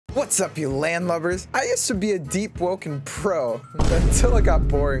What's up, you landlubbers? I used to be a Deepwoken pro until it got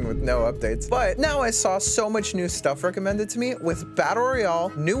boring with no updates. But now I saw so much new stuff recommended to me with Battle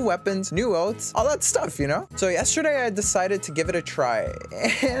Royale, new weapons, new oaths, all that stuff, you know? So yesterday I decided to give it a try,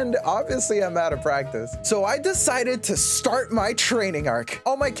 and obviously I'm out of practice. So I decided to start my training arc.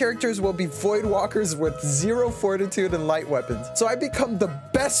 All my characters will be void walkers with 0 fortitude and light weapons. So I become the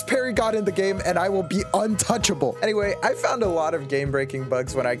best parry god in the game and I will be untouchable. Anyway, I found a lot of game-breaking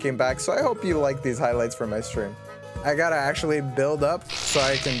bugs when I came back, so I hope you like these highlights from my stream. I gotta actually build up so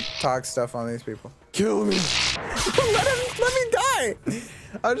I can talk stuff on these people. Kill me. let me die.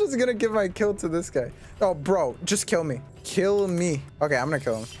 I'm just gonna give my kill to this guy. Oh, bro, just kill me. Kill me. Okay, I'm gonna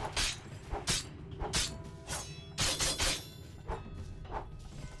kill him.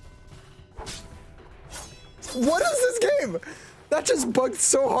 What is this game? That just bugged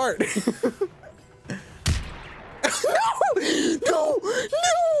so hard. No!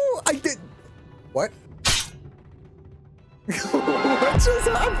 I did. What? What just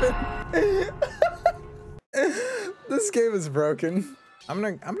happened? This game is broken. I'm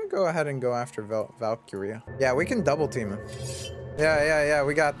gonna go ahead and go after Valkyria. Yeah, we can double team him. Yeah,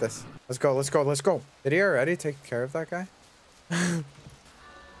 we got this. Let's go. Did he already take care of that guy?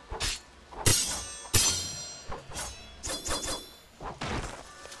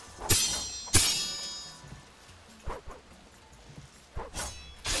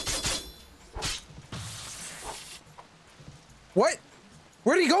 What?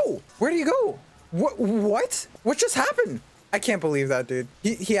 Where'd he go? Where'd he go? What? What just happened? I can't believe that, dude.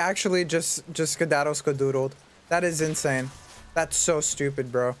 He actually just skedaddle-skadoodled. That is insane. That's so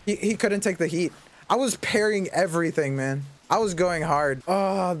stupid, bro. He couldn't take the heat. I was parrying everything, man. I was going hard.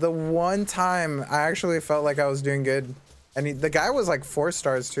 Oh, the one time I actually felt like I was doing good. And the guy was like 4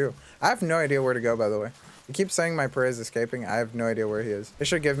 stars too. I have no idea where to go, by the way. He keeps saying my prayer is escaping. I have no idea where he is. They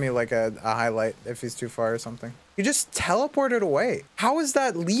should give me like a highlight if he's too far or something. He just teleported away. How is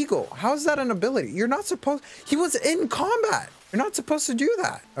that legal? How is that an ability? You're not supposed... He was in combat. You're not supposed to do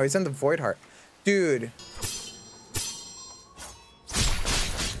that. Oh, he's in the Void Heart. Dude.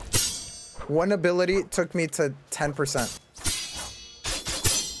 One ability took me to 10%.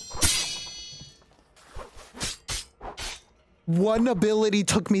 One ability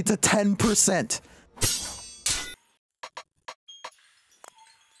took me to 10%.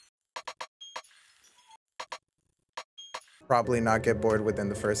 Probably not get bored within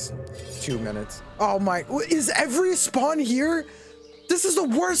the first 2 minutes. Oh my, is every spawn here? This is the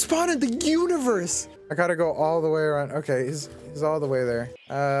worst spawn in the universe. I gotta go all the way around. Okay, he's all the way there.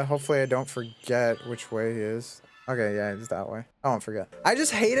 Hopefully I don't forget which way he is. Okay, yeah, it's that way. I won't forget. I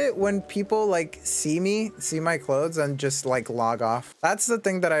just hate it when people like see my clothes and just like log off. That's the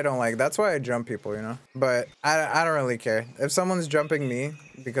thing that I don't like. That's why I jump people, you know? But I don't really care. If someone's jumping me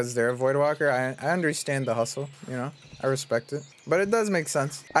because they're a Void Walker, I understand the hustle, you know? I respect it. But it does make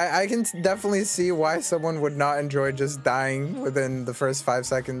sense. I can definitely see why someone would not enjoy just dying within the first 5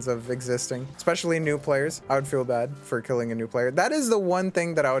 seconds of existing. Especially new players. I would feel bad for killing a new player. That is the one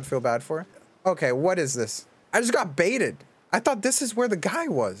thing that I would feel bad for. Okay, what is this? I just got baited. I thought this is where the guy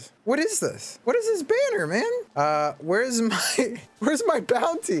was. What is this? What is this banner, man? Where's my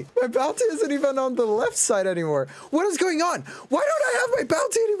bounty? My bounty isn't even on the left side anymore. What is going on? Why don't I have my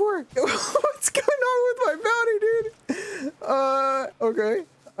bounty anymore? What's going on with my bounty, dude? Okay.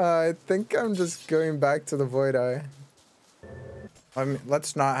 I think I'm just going back to the Void Eye. I mean,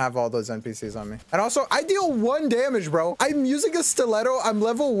 let's not have all those NPCs on me. And also, I deal 1 damage, bro. I'm using a stiletto. I'm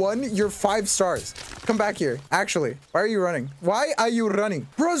level 1. You're 5 stars. Come back here. Actually, why are you running? Why are you running?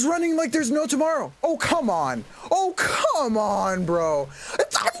 Bro's running like there's no tomorrow. Oh, come on. Oh, come on, bro.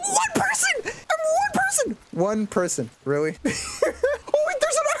 I'm 1 person. I'm 1 person. 1 person. Really? Oh, wait,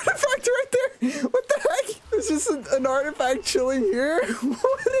 there's an artifact right there. What the heck? There's just an artifact chilling here.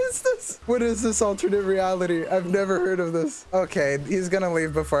 What is this? What is this alternate reality? I've never heard of this. Okay, he's gonna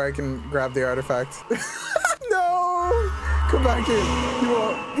leave before I can grab the artifact. No! Come back here. You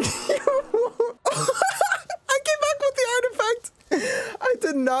won't. You won't. I came back with the artifact. I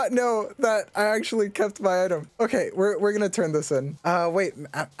did not know that I actually kept my item. Okay, we're gonna turn this in. Wait,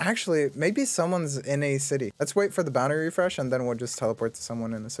 actually, maybe someone's in a city. Let's wait for the bounty refresh and then we'll just teleport to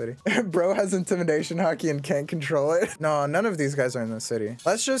someone in the city. Bro has intimidation hockey and can't control it. No, none of these guys are in the city.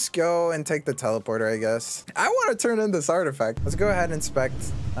 Let's just go and take the teleporter, I guess. I want to turn in this artifact. Let's go ahead and inspect.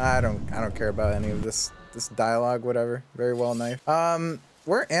 I don't care about any of this dialogue, whatever. Very well knife.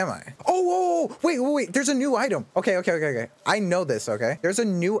 Where am I? Oh, whoa, whoa, wait. There's a new item. Okay. I know this, okay? There's a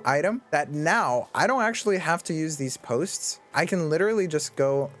new item that now I don't actually have to use these posts. I can literally just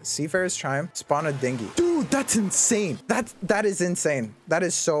go Seafarer's Chime, spawn a dinghy. Dude, that's insane. That is insane. That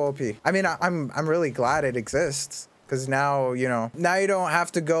is so OP. I mean, I'm really glad it exists. Because now, you know, now you don't have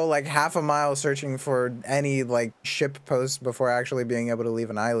to go like half a mile searching for any like ship post before actually being able to leave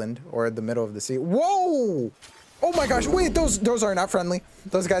an island or the middle of the sea. Whoa! Oh my gosh, wait, those are not friendly.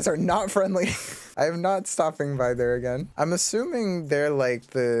 Those guys are not friendly. I am not stopping by there again. I'm assuming they're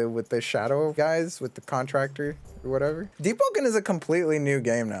like with the shadow guys, with the contractor or whatever. Deepwoken is a completely new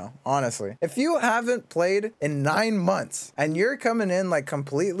game now, honestly. If you haven't played in 9 months and you're coming in like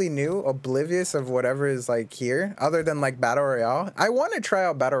completely new, oblivious of whatever is like here, other than like Battle Royale, I want to try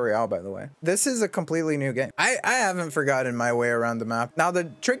out Battle Royale, by the way. This is a completely new game. I haven't forgotten my way around the map. Now,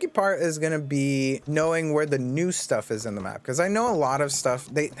 the tricky part is going to be knowing where the new stuff is in the map, because I know a lot of stuff,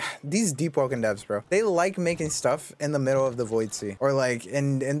 these Deepwoken devs, bro, they like making stuff in the middle of the Void Sea, or like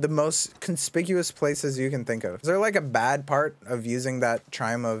in the most conspicuous places you can think of. Is there like a bad part of using that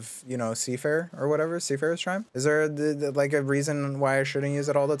chime of, you know, Seafarer or whatever, Seafarer's Chime? Is there like a reason why I shouldn't use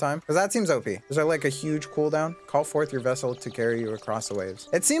it all the time? Because that seems OP. Is there like a huge cooldown? Call forth your vessel to carry you across the waves.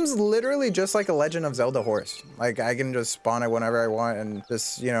 It seems literally just like a Legend of Zelda horse. Like I can just spawn it whenever I want and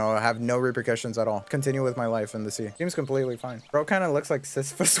just, you know, have no repercussions at all. Continue with my life in the sea. Seems completely fine. Bro kind of looks like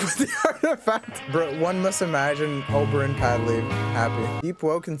Sisyphus with the artifact. Bro, one must imagine Oberyn Padley happy.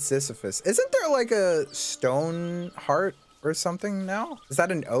 Deepwoken Sisyphus. Isn't there like a stone heart or something now? Is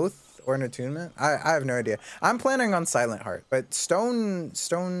that an oath or an attunement? I have no idea. I'm planning on Silent Heart, but stone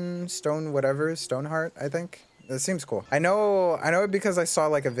whatever, stone heart, I think. It seems cool. I know it because I saw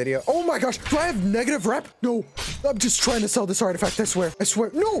like a video. Oh my gosh, do I have negative rep? No, I'm just trying to sell this artifact, I swear.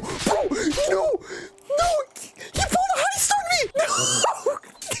 No, bro, no, you pulled a heist on me. No.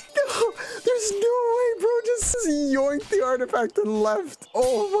 No, there's no way, bro. Just yoinked the artifact and left.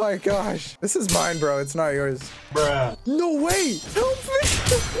 Oh my gosh. This is mine, bro. It's not yours. Bruh. No way. Help me.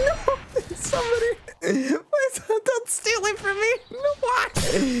 No. Somebody. Please don't steal it from me. No, why?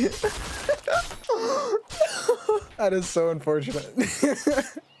 That is so unfortunate.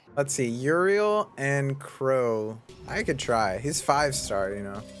 Let's see. Uriel and Crow. I could try. He's 5-star, you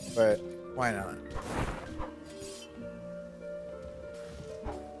know, but why not?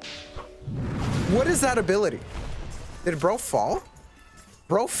 What is that ability? Did bro fall?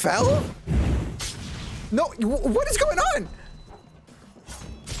 Bro fell? No, what is going on?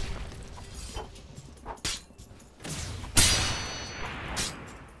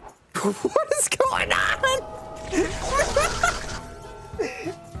 What is going on?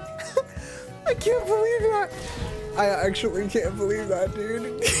 I can't believe that. I actually can't believe that,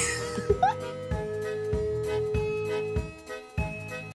 dude.